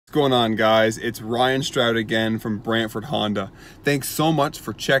What's going on, guys? It's Ryan Stroud again from Brantford Honda. Thanks so much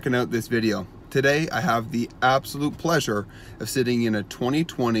for checking out this video. Today I have the absolute pleasure of sitting in a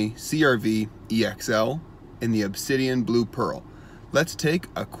 2020 CR-V EXL in the Obsidian Blue Pearl. Let's take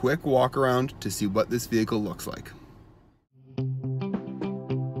a quick walk around to see what this vehicle looks like.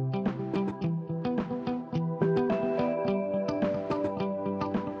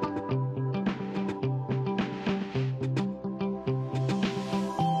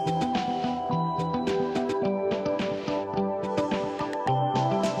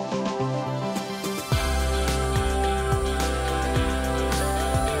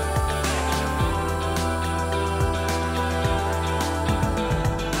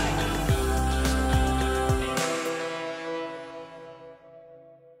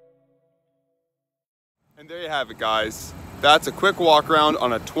 And there you have it, guys. That's a quick walk around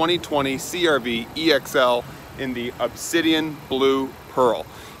on a 2020 CR-V EXL in the Obsidian Blue Pearl.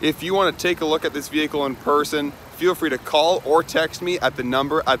 If you want to take a look at this vehicle in person, feel free to call or text me at the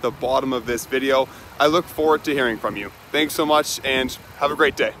number at the bottom of this video. I look forward to hearing from you. Thanks so much and have a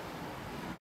great day.